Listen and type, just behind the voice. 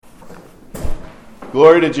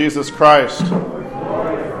Glory to Jesus Christ. In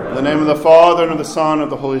the name of the Father, and of the Son, and of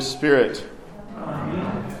the Holy Spirit.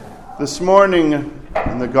 Amen. This morning,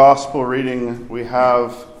 in the Gospel reading, we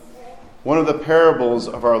have one of the parables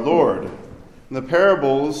of our Lord. And the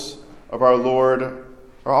parables of our Lord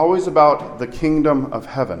are always about the kingdom of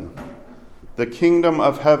heaven. The kingdom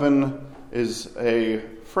of heaven is a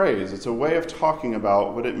phrase. It's a way of talking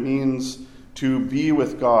about what it means to be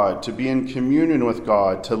with God, to be in communion with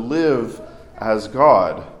God, to live as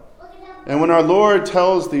God. And when our Lord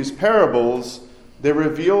tells these parables, they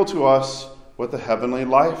reveal to us what the heavenly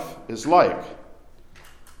life is like.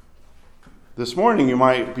 This morning you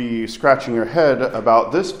might be scratching your head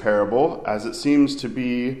about this parable, as it seems to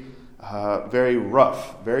be very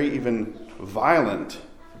rough, very even violent.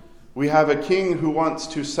 We have a king who wants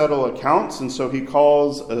to settle accounts, and so he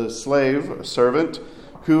calls a slave, a servant,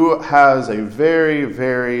 who has a very,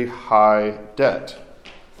 very high debt.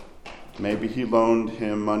 Maybe he loaned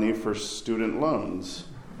him money for student loans.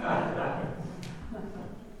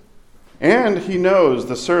 And he knows,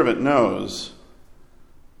 the servant knows,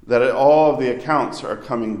 that all of the accounts are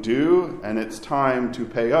coming due and it's time to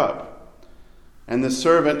pay up. And the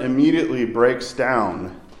servant immediately breaks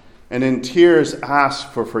down and in tears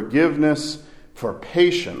asks for forgiveness, for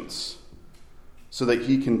patience, so that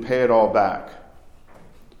he can pay it all back.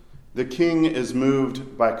 The king is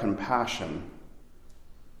moved by compassion,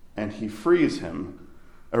 and he frees him,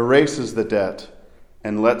 erases the debt,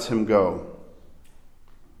 and lets him go.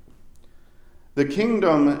 The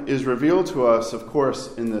kingdom is revealed to us, of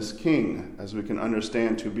course, in this king, as we can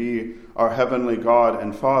understand to be our heavenly God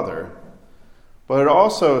and Father. But it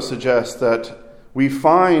also suggests that we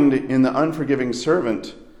find in the unforgiving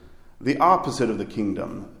servant the opposite of the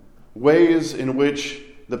kingdom, ways in which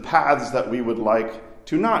the paths that we would like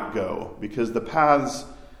to not go, because the paths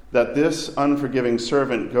that this unforgiving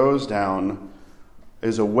servant goes down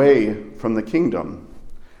is away from the kingdom.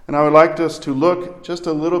 And I would like us to look just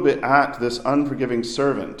a little bit at this unforgiving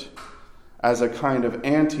servant as a kind of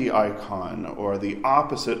anti-icon, or the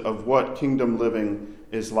opposite of what kingdom living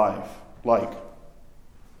is like.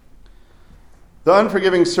 The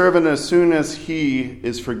unforgiving servant, as soon as he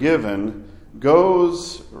is forgiven,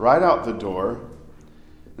 goes right out the door.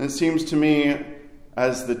 And it seems to me,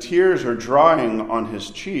 as the tears are drying on his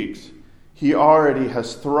cheeks, he already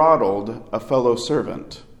has throttled a fellow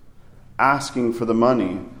servant, asking for the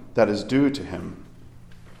money that is due to him.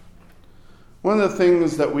 One of the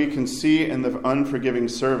things that we can see in the unforgiving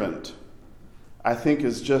servant, I think,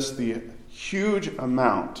 is just the huge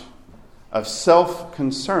amount of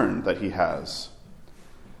self-concern that he has.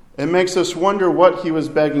 It makes us wonder what he was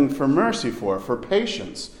begging for mercy for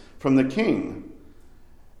patience from the king.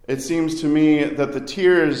 It seems to me that the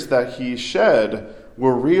tears that he shed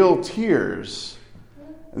were real tears.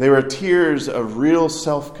 They were tears of real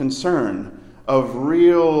self-concern, of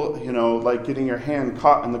real, like getting your hand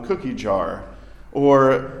caught in the cookie jar,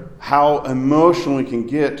 or how emotional we can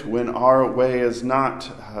get when our way is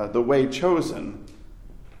not the way chosen.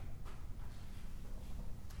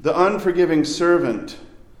 The unforgiving servant,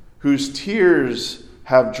 whose tears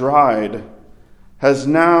have dried, has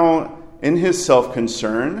now, in his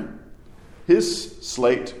self-concern, his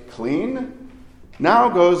slate clean, now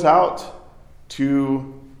goes out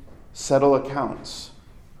to settle accounts.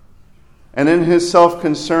 And in his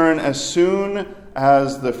self-concern, as soon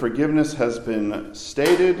as the forgiveness has been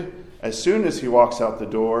stated, as soon as he walks out the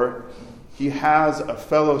door, he has a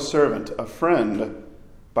fellow servant, a friend,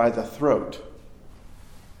 by the throat.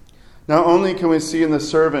 Not only can we see in the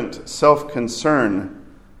servant self-concern,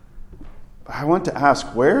 but I want to ask,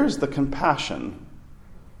 where is the compassion?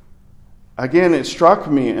 Again, it struck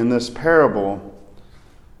me in this parable,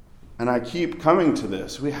 and I keep coming to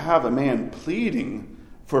this. We have a man pleading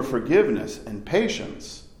for forgiveness and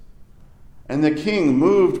patience. And the king,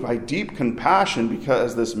 moved by deep compassion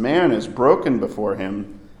because this man is broken before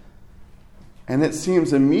him, and it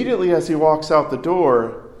seems immediately as he walks out the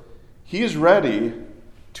door, he's ready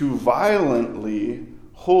to violently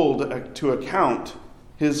hold to account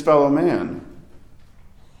his fellow man.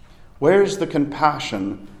 Where's the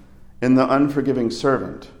compassion in the unforgiving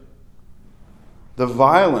servant? The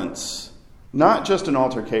violence, not just an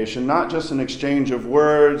altercation, not just an exchange of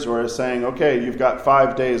words or saying, okay, you've got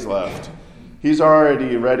 5 days left. He's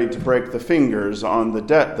already ready to break the fingers on the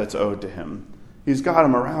debt that's owed to him. He's got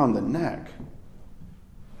him around the neck.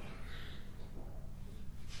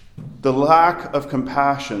 The lack of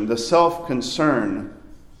compassion, the self-concern.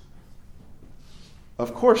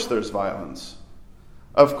 Of course there's violence.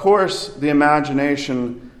 Of course the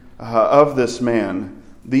imagination of this man,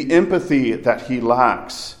 the empathy that he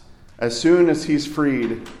lacks, as soon as he's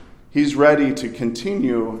freed, he's ready to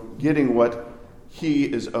continue getting what he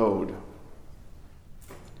is owed.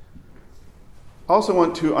 I also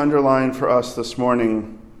want to underline for us this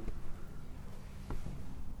morning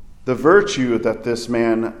the virtue that this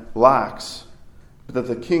man lacks, but that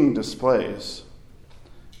the king displays.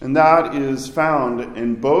 And that is found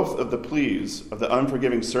in both of the pleas of the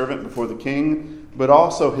unforgiving servant before the king, but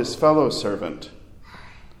also his fellow servant.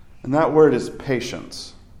 And that word is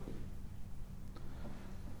patience.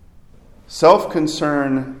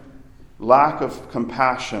 Self-concern, lack of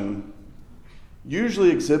compassion, usually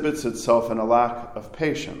exhibits itself in a lack of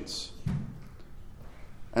patience.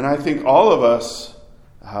 And I think all of us,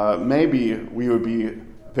 maybe we would be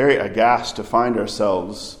very aghast to find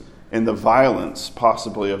ourselves in the violence,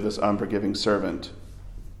 possibly, of this unforgiving servant.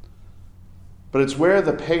 But it's where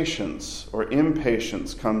the patience or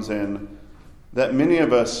impatience comes in that many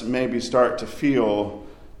of us maybe start to feel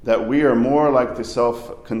that we are more like the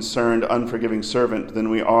self-concerned, unforgiving servant than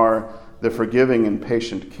we are the forgiving and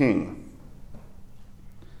patient king.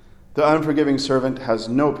 The unforgiving servant has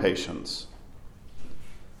no patience,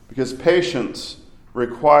 because patience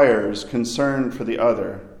requires concern for the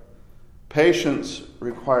other. Patience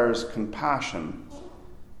requires compassion.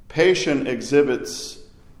 Patience exhibits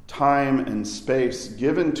time and space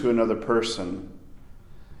given to another person.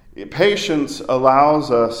 Patience allows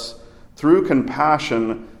us, through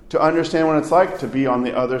compassion, to understand what it's like to be on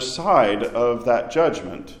the other side of that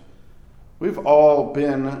judgment. We've all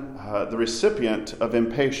been the recipient of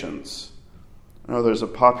impatience. I know there's a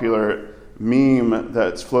popular meme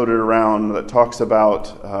that's floated around that talks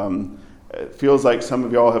about, it feels like some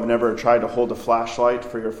of y'all have never tried to hold a flashlight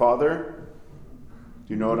for your father.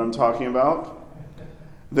 Do you know what I'm talking about?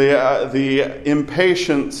 The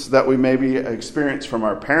impatience that we maybe experience from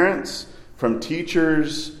our parents, from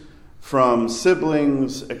teachers, from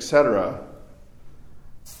siblings, etc.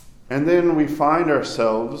 And then we find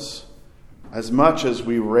ourselves, as much as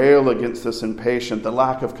we rail against this impatience, the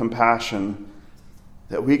lack of compassion,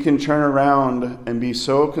 that we can turn around and be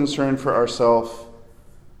so concerned for ourselves,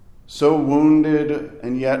 so wounded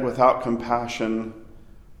and yet without compassion,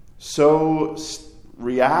 so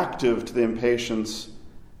reactive to the impatience,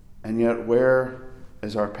 and yet where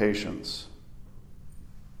is our patience?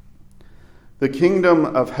 The kingdom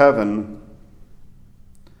of heaven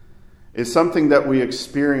is something that we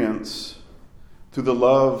experience through the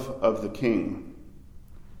love of the king.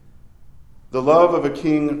 The love of a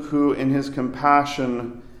king who, in his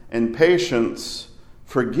compassion and patience,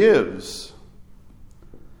 forgives.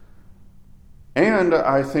 And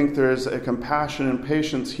I think there is a compassion and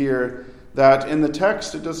patience here that in the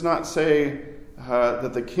text it does not say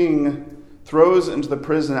that the king throws into the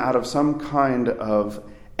prison out of some kind of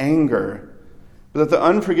anger, but that the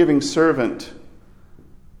unforgiving servant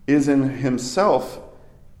is in himself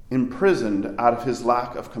imprisoned out of his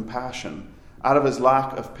lack of compassion, out of his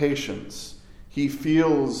lack of patience. He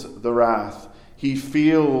feels the wrath. He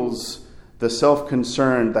feels the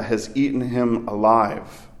self-concern that has eaten him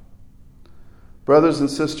alive. Brothers and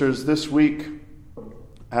sisters, this week,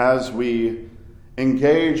 as we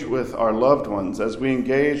engage with our loved ones, as we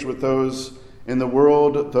engage with those in the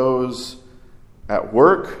world, those at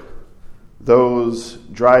work, those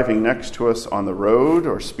driving next to us on the road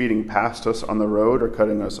or speeding past us on the road or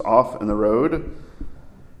cutting us off in the road,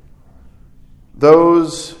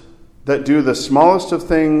 those that do the smallest of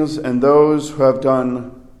things and those who have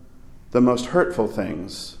done the most hurtful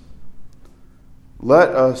things, let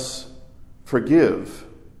us forgive.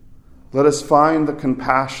 Let us find the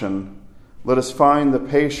compassion. Let us find the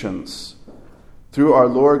patience through our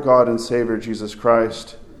Lord God and Savior Jesus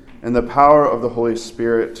Christ and the power of the Holy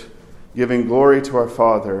Spirit, giving glory to our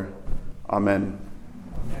Father. Amen.